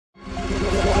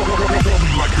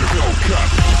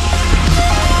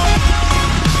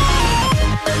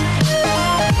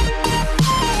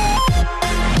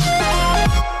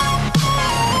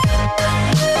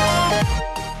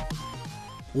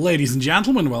ladies and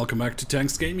gentlemen, welcome back to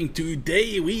Tanks Gaming.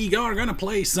 Today we are gonna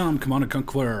play some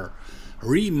CommandandConquer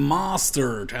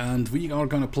remastered, and we are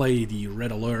gonna play the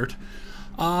Red Alert.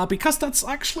 Because that's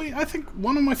actually, I think,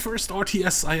 one of my first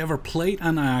RTS I ever played,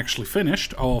 and I actually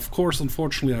finished. Of course,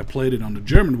 unfortunately, I played it on the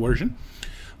German version,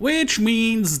 which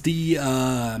means the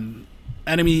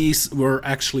enemies were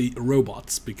actually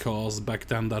robots, because back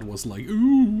then that was like,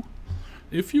 ooh,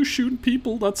 if you shoot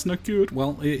people, that's not good.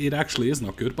 Well, it actually is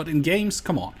not good, but in games,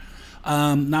 come on.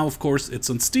 Now, of course, it's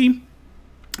on Steam,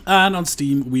 and on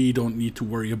Steam we don't need to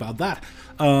worry about that,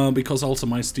 because also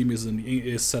my Steam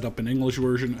is set up in English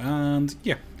version, and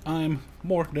yeah, I'm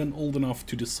more than old enough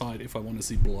to decide if I want to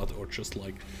see blood or just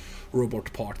like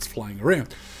robot parts flying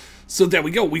around. So there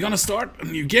we go, we're gonna start a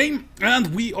new game,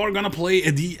 and we are gonna play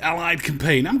the Allied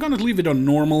campaign. I'm gonna leave it on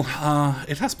normal.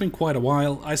 It has been quite a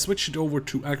while. I switched it over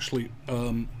to actually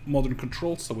modern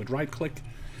controls, so with right click,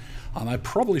 and I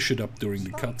probably should up during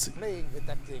the cutscene. Playing with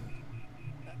that thing.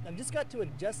 I've just got to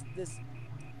adjust this.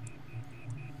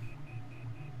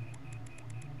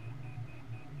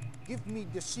 Give me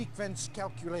the sequence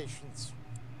calculations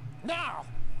now.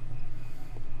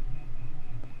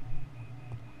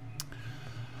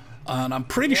 And I'm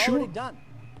pretty sure Done.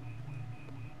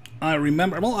 I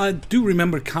remember, well, I do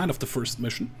remember kind of the first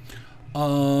mission.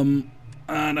 And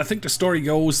I think the story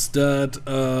goes that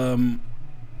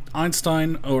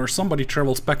Einstein or somebody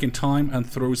travels back in time and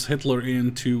throws Hitler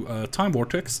into a time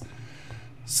vortex.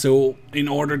 So, in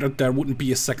order that there wouldn't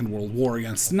be a second world war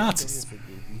against Nazis.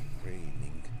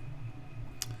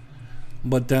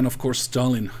 But then, of course,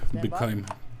 Stalin became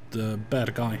the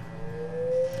bad guy.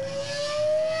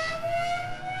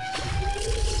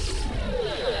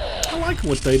 I like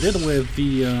what they did with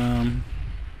the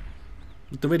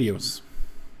videos.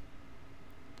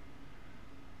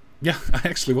 Yeah, I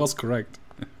actually was correct.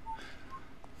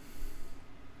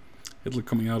 Hitler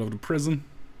coming out of the prison.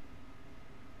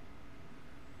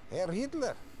 Herr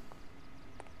Hitler.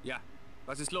 Ja,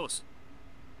 was ist los?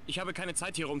 Ich habe keine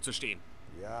Zeit hier rumzustehen.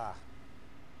 Ja,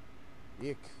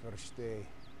 ich verstehe.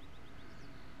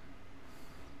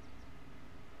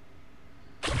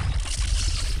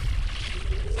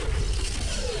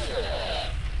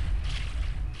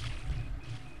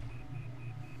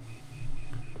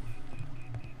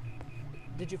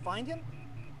 Did you find him?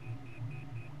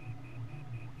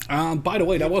 By the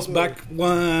way, that was back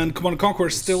when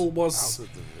CommandandConquer still was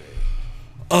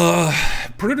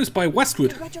produced by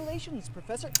Westwood. Congratulations,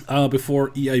 Professor.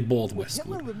 Before EA bought Hitler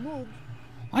Westwood. removed.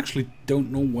 I actually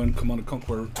don't know when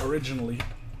CommandandConquer originally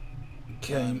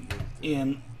came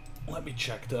in. Let me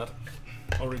check that.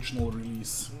 Original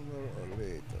release.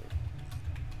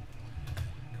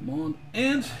 Come on,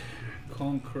 and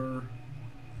Conquer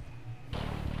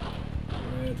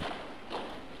Red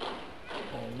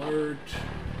Alert.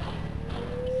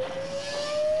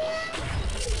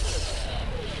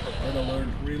 Red Alert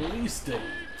release date.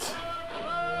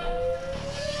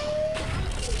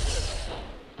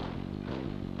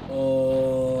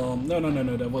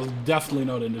 No, that was definitely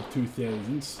not in the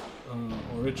 2000s.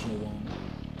 Original one.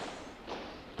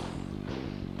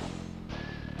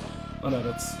 Oh no,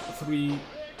 that's 3...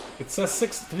 It says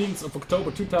 16th of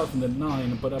October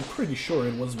 2009, but I'm pretty sure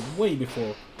it was way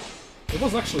before. It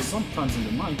was actually sometimes in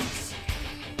the 90s.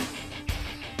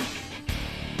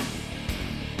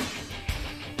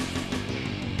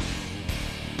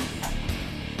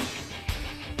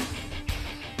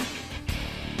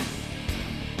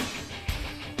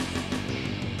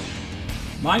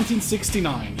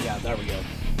 '69, yeah, there we go.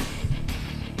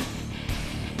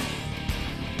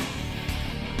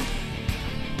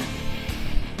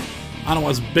 And I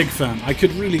was a big fan. I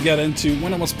could really get into,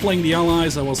 when I was playing the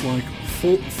Allies, I was like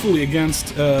fully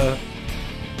against the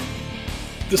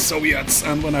Soviets,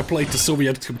 and when I played the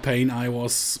Soviet campaign, I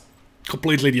was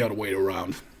completely the other way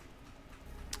around.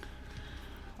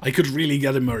 I could really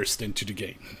get immersed into the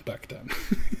game back then.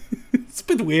 It's a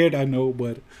bit weird, I know,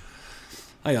 but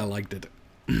I liked it.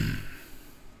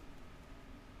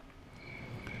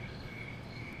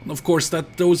 Of course,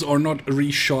 those are not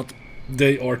reshot.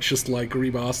 They are just like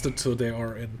remastered, so they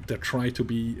try to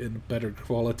be in better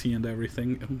quality and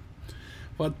everything.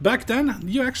 But back then,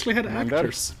 you actually had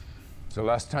actors. The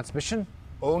last transmission?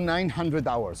 Oh, 900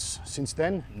 hours. Since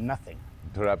then, nothing.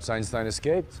 Perhaps Einstein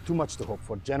escaped? Too much to hope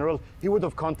for, General. He would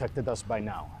have contacted us by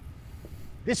now.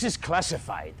 This is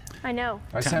classified. I know.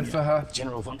 I sent for her.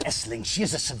 General von Essling, she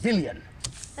is a civilian.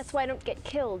 That's why I don't get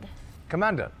killed.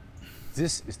 Commander,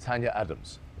 this is Tanya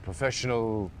Adams, a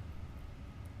professional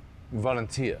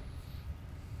volunteer.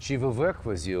 She will work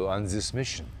with you on this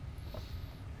mission.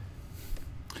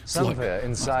 Somewhere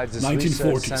inside this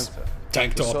research center,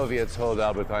 Tanked the off. Soviets hold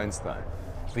Albert Einstein.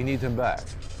 We need him back,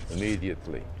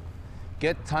 immediately.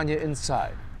 Get Tanya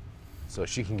inside, so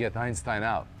she can get Einstein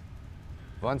out.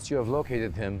 Once you have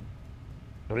located him,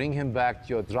 bring him back to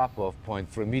your drop-off point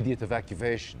for immediate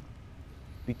evacuation.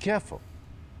 Be careful.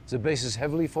 The base is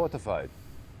heavily fortified,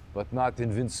 but not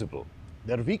invincible.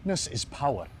 Their weakness is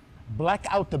power. Black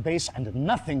out the base and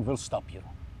nothing will stop you.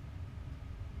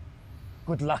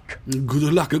 Good luck.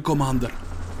 Good luck, Commander.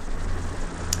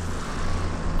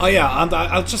 Oh yeah, and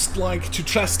I'll just like to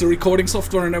test the recording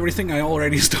software and everything. I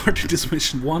already started this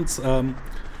mission once.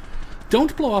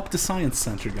 Don't blow up the science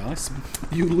center, guys.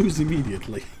 You lose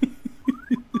immediately.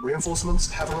 Reinforcements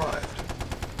have arrived.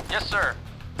 Yes, sir.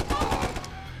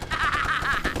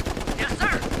 Yes,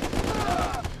 sir.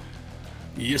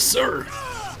 Yes, sir.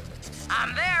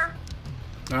 I'm there.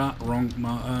 Ah, wrong.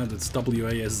 That's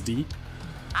WASD.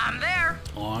 I'm there.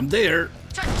 I'm there.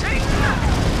 Cha-ching!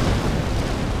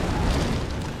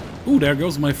 Ooh, there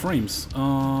goes my frames.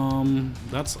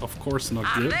 That's of course not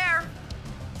I'm good. there.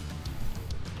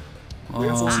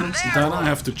 Then I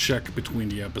have to check between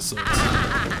the episodes.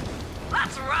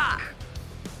 Let's rock.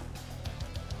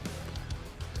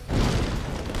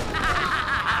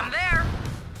 I'm there.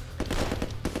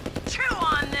 Chew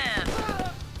on this.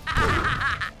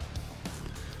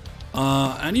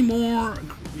 Any more?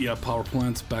 Yeah, power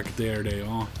plants back there. They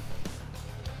are.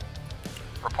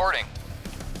 Reporting.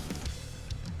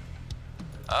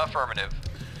 Affirmative.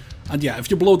 And yeah, if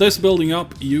you blow this building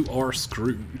up, you are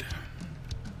screwed.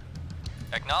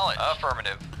 Acknowledge.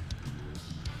 Affirmative.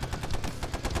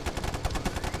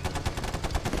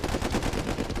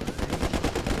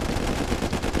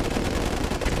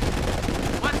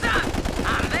 What's up?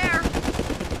 I'm there.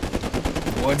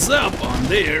 What's up? I'm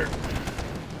there.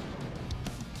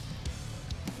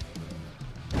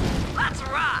 Let's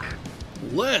rock.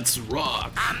 Let's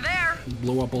rock. I'm there.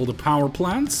 Blow up all the power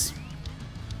plants.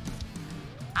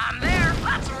 I'm there.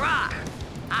 Let's rock.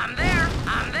 I'm there.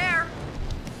 I'm there.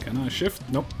 Can I shift?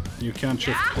 Nope, you can't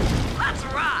shift. Yeah? Let's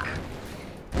rock.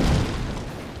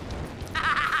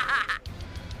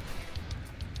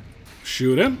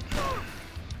 Shoot him.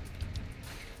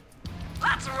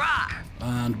 Let's rock.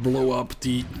 And blow up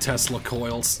the Tesla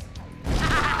coils.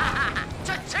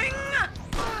 Cha-ching!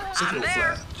 Signal there.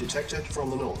 flare detected from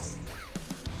the north.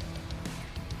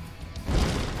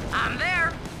 I'm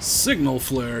there. Signal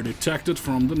flare detected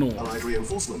from the north. Allied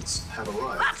reinforcements have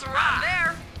arrived. Let's rock. I'm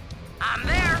there. I'm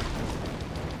there.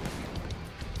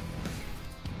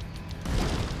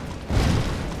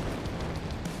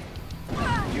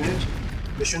 Unit,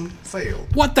 mission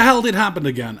failed. What the hell did happen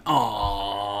again?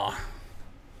 Aww.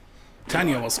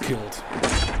 Tanya was killed.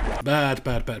 Bad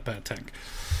tank.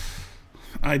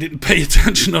 I didn't pay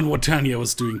attention on what Tanya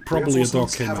was doing. Probably a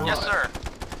dog came out. Yes, sir.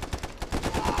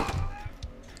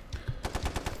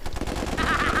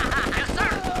 Yes,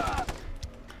 sir.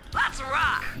 Let's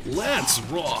rock. Let's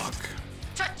rock.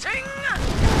 Cha-ching!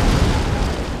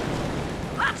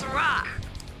 Let's rock.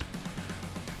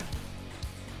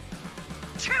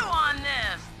 Chew on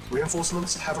this.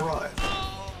 Reinforcements have arrived.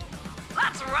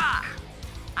 Let's rock.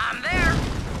 I'm there.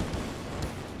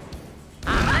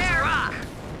 I'm there. Rock.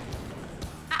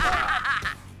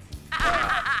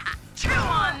 Chew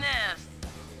on this.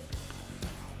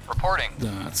 Reporting.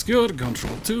 That's good.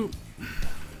 Control 2.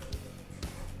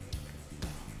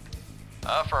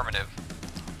 Affirmative.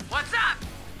 What's up?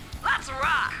 Let's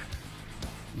rock.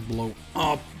 Blow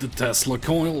up the Tesla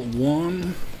coil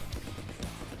 1.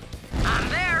 I'm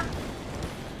there.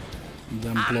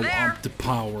 Then blow up the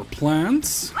power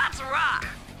plants. Let's rock.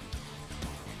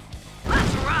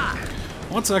 Let's rock.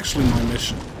 What's actually my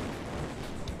mission?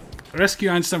 Rescue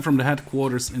Einstein from the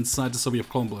headquarters inside the Soviet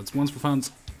complex. Once we found,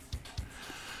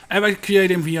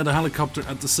 evacuate him via the helicopter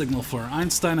at the signal flare.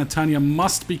 Einstein and Tanya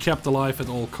must be kept alive at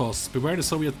all costs. Beware the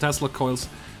Soviet Tesla coils.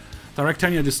 Direct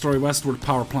Tanya destroy Westwood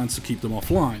power plants to keep them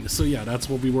offline. So yeah, that's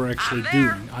what we were actually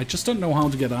doing. I just don't know how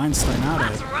to get Einstein out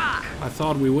of it. I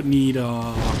thought we would need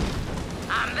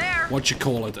what you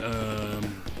call it,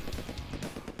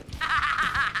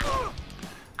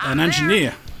 an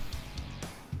engineer.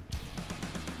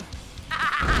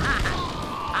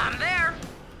 I'm there.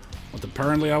 But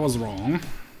apparently I was wrong.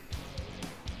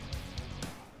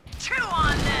 Chew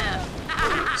on this.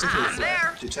 Signal I'm flare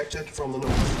there. detected from the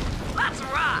north. Let's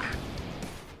rock.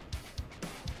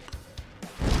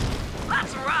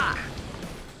 Let's rock.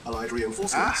 Allied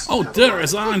reinforcements. Oh, have there arrived.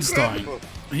 is Einstein.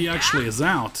 He actually is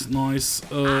out. Nice.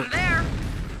 I'm there.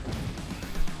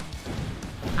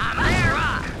 I'm there.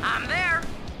 Rock. I'm there.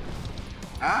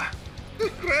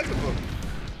 Incredible.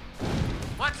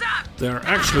 What's up? They're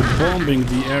actually bombing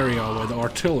the area with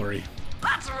artillery.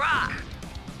 Let's rock.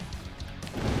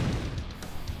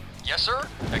 Yes, sir.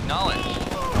 Acknowledged.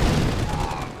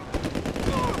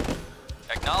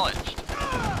 Acknowledged.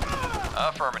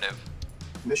 Affirmative.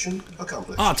 Mission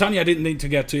accomplished. Ah, Tanya didn't need to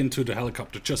get into the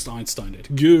helicopter, just Einstein did.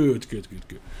 Good, good, good,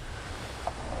 good.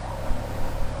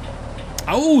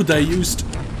 Oh, they used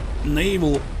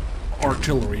naval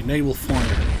artillery, naval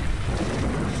fire.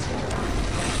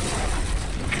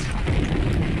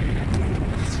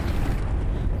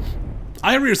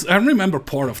 I remember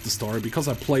part of the story because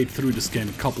I played through this game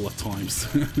a couple of times.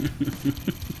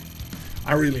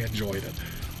 I really enjoyed it.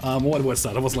 What was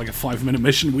that? It was like a 5-minute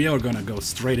mission. We are gonna go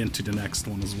straight into the next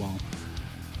one as well.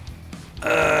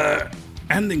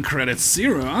 Ending credits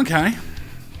 0. Okay.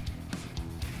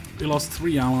 We lost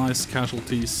 3 allies,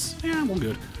 casualties. Yeah, we're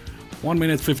good. 1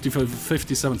 minute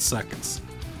 57 seconds.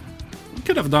 We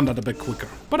could have done that a bit quicker,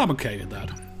 but I'm okay with that.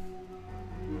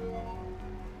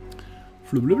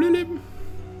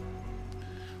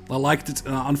 I liked it.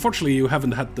 Unfortunately, you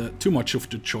haven't had too much of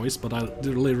the choice, but I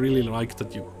really like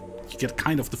that you get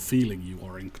kind of the feeling you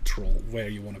are in control where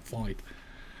you want to fight.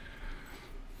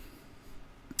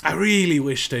 I really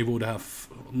wish they would have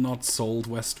not sold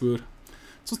Westwood.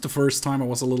 This was the first time I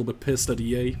was a little bit pissed at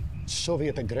EA.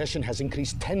 Soviet aggression has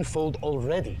increased tenfold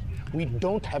already. We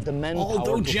don't have the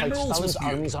manpower to fight Stalin's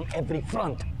armies on every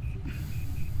front.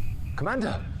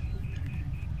 Commander,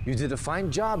 you did a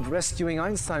fine job rescuing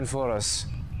Einstein for us.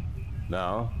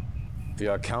 Now, we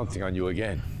are counting on you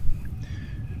again.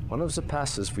 One of the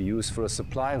passes we use for a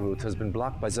supply route has been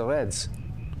blocked by the Reds.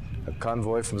 A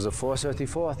convoy from the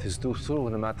 434th is due through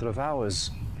in a matter of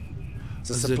hours.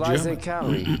 The supplies they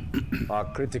carry are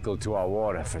critical to our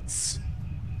war efforts.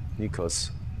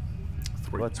 Nikos,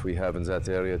 what we have in that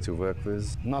area to work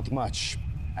with? Not much,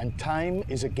 and time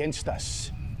is against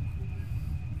us.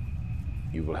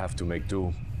 You will have to make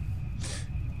do.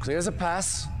 Clear the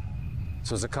pass,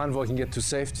 so the convoy can get to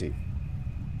safety.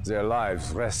 Their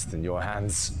lives rest in your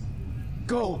hands.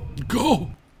 Go!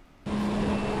 Go!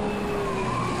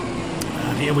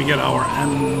 And here we get our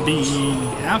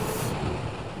MBF.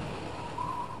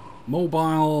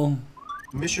 Mobile.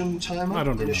 Mission timer I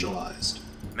don't initialized.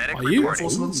 Medic Are you?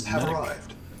 Reinforcements have Medic.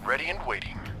 arrived. Ready and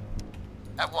waiting.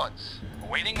 At once.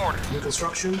 Awaiting orders. New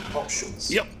construction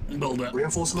options. Yep, build a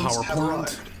Reinforcements power have plant.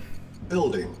 arrived.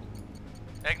 Building.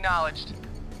 Acknowledged.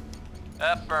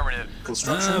 Affirmative.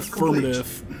 Construction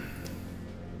Affirmative. complete.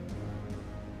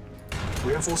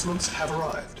 Reinforcements have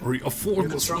arrived.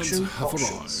 Reinforcements construction have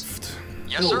options. arrived.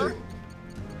 Yes, sir. Building.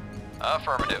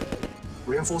 Affirmative.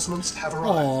 Reinforcements have arrived.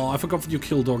 Oh, I forgot you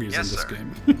kill doggies Yes, in this sir.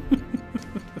 game.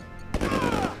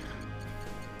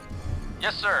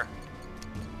 Yes, sir.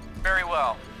 Very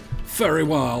well. Very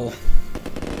well.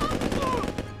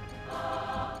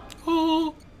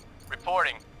 Oh,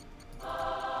 Reporting.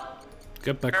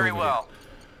 get back Very over well.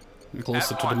 here.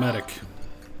 Closer At to the once. medic,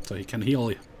 so he can heal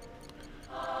you.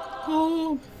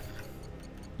 Oh.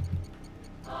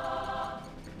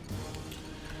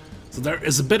 So there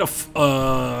is a bit of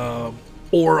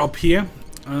ore up here.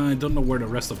 I don't know where the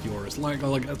rest of the ore is.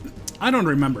 I don't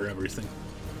remember everything.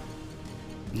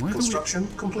 Why do we- Construction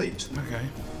complete. Okay.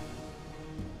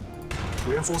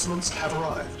 Reinforcements have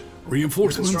arrived.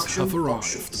 Reinforcements Construction have arrived.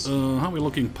 options. How are we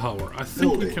looking power? I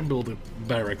think we Building. can build a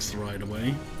barracks right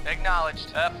away.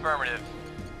 Acknowledged. Affirmative.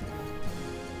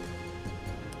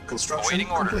 Construction Awaiting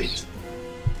orders. complete.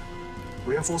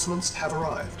 Reinforcements have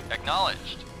arrived.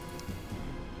 Acknowledged.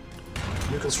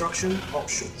 New construction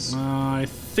options. I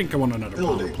think I want another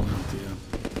Building. power plant, yeah.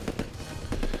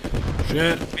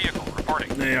 Shit, Vehicle reporting.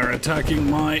 they are attacking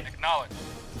my Acknowledged.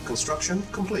 Construction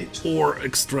complete. ore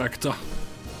extractor.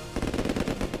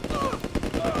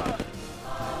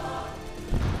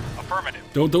 Affirmative.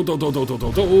 Don't.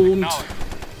 Acknowledged.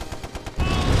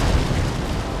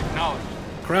 Acknowledged.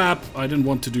 Crap, I didn't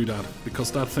want to do that,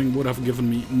 because that thing would have given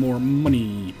me more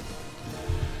money.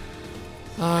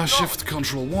 Shift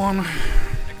Control 1.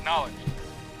 Acknowledged.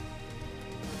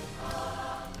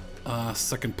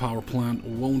 Second power plant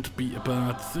won't be a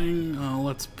bad thing.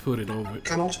 Let's put it over.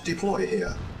 Cannot deploy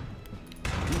here.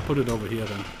 Put it over here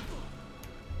then.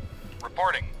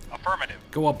 Reporting. Affirmative.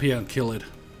 Go up here and kill it.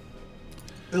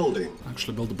 Building.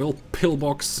 Actually build a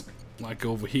pillbox, like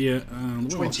over here, and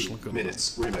we'll 20 actually go.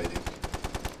 minutes remaining.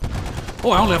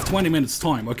 Oh, I only have 20 minutes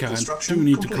time. Okay, I Construction do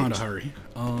need to complete. kind of hurry.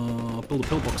 Build a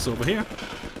pillbox over here.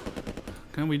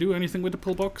 Can we do anything with the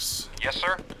pillbox? Yes,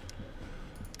 sir.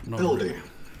 Not Building. really.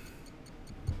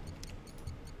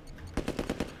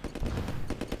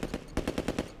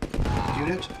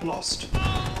 Unit lost.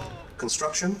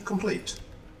 Construction complete.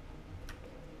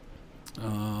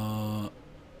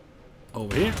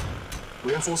 Over here.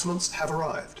 Reinforcements have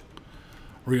arrived.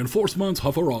 Reinforcements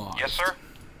have arrived. Yes, sir.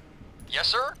 Yes,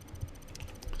 sir.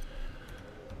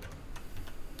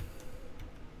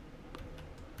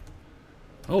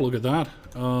 Oh, look at that.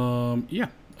 Yeah,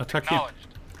 attack here. Acknowledged.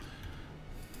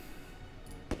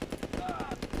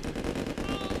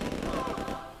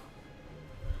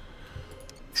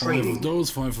 5 of those,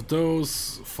 5 of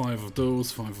those, 5 of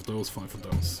those, 5 of those, 5 of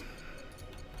those.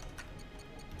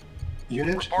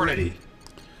 Unit Reporting. ready.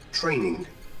 Training.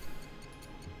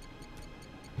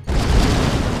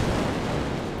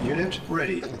 Unit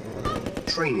ready.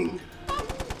 Training.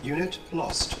 Unit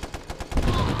lost.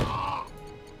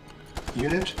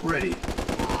 Unit ready.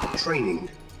 Training.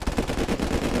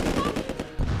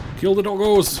 Kill the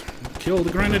doggos! Kill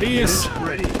the grenadiers! Unit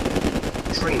ready.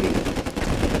 Training.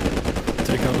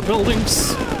 Take out the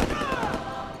buildings.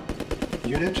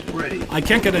 Unit ready. I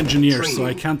can't get engineers, so I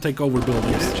Training. can't take over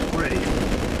buildings. Unit ready.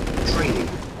 Training.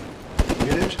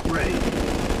 Unit ready.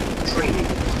 Training.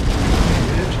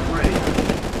 Unit ready.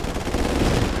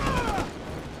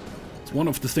 It's one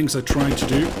of the things I tried to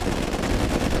do.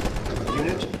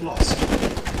 Unit lost.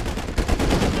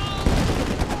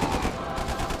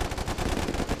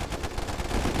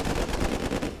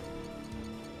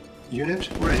 Unit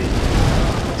ready.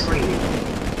 Training.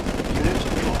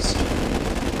 Unit lost.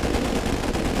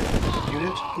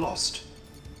 Unit lost.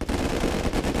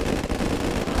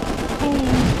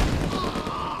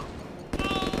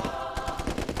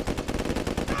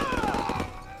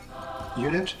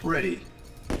 Unit ready.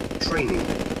 Training.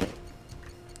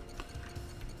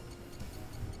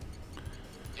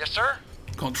 Yes, sir.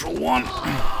 Control 1.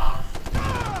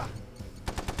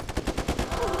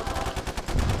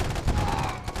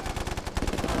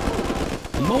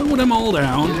 Mow them all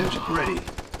down. Unit ready.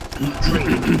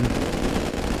 Training.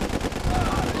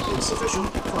 Insufficient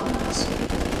funds.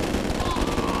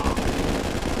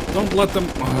 Don't let them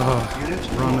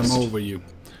Unit run lost. them over you.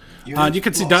 Unit You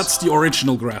can see lost. that's the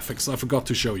original graphics. I forgot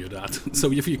to show you that.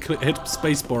 So if you hit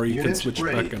spacebar, you can Unit switch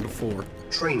ready. back and forth.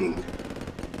 Training.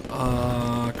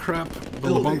 Crap.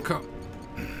 Building. Bunker.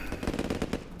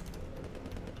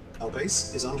 Our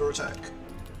base is under attack.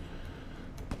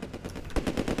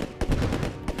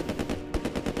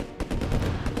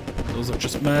 Those are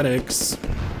just medics.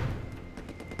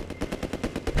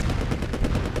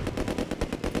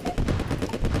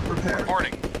 Prepare.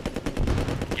 Reporting.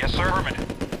 Yes, sir. Affirmative.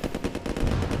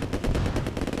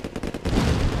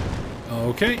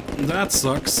 Okay, that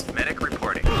sucks. Medic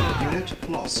reporting. Unit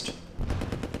lost.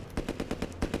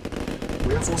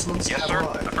 Reinforcements Yes, have sir.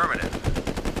 arrived. Affirmative.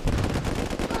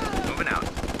 Moving out.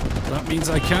 That means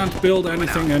I can't build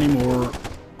anything anymore.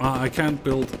 I can't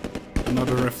build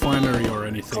another refinery or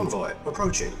anything. Convoy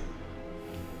approaching.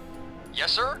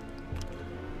 Yes, sir.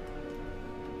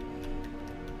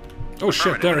 Oh shit,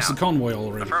 Affirmative, there's the out. convoy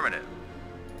already. Affirmative.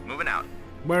 Moving out.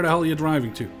 Where the hell are you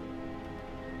driving to?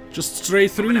 Just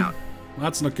straight through? Moving out.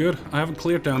 That's not good. I haven't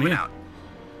cleared down Moving here. out.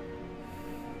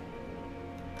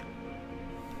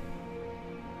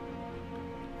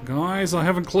 Guys, I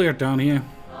haven't cleared down here.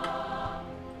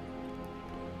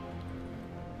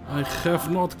 I have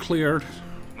not cleared.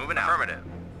 Moving out. Affirmative.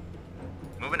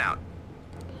 Moving out.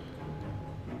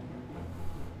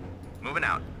 Moving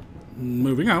out.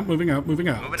 Moving out, moving out, moving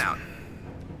out. Moving out.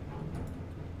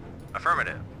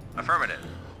 Affirmative. Affirmative.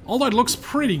 All that looks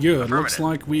pretty good. Looks Affirmative.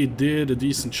 like we did a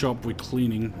decent job with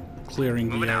clearing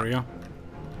Moving the out. area.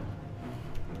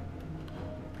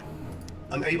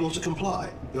 Unable to comply.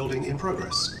 Building in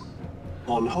progress.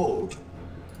 On hold.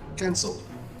 Cancelled.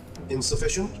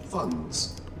 Insufficient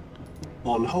funds.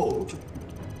 On hold.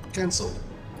 Cancelled.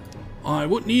 I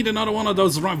would need another one of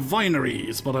those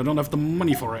refineries, but I don't have the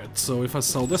money for it. So if I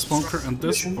sell this bunker and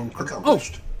this Mission bunker... Oh,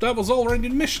 accomplished. that was already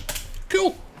the mission.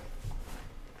 Cool.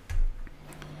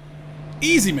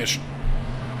 Easy mission.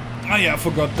 Oh yeah, I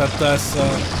forgot that that's...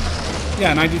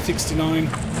 yeah, 1969.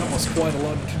 That was quite a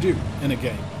lot to do in a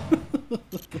game.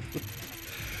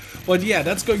 But yeah,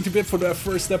 that's going to be it for the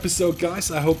first episode, guys.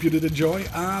 I hope you did enjoy,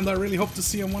 and I really hope to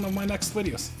see you in one of my next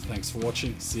videos. Thanks for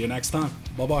watching. See you next time.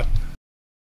 Bye-bye.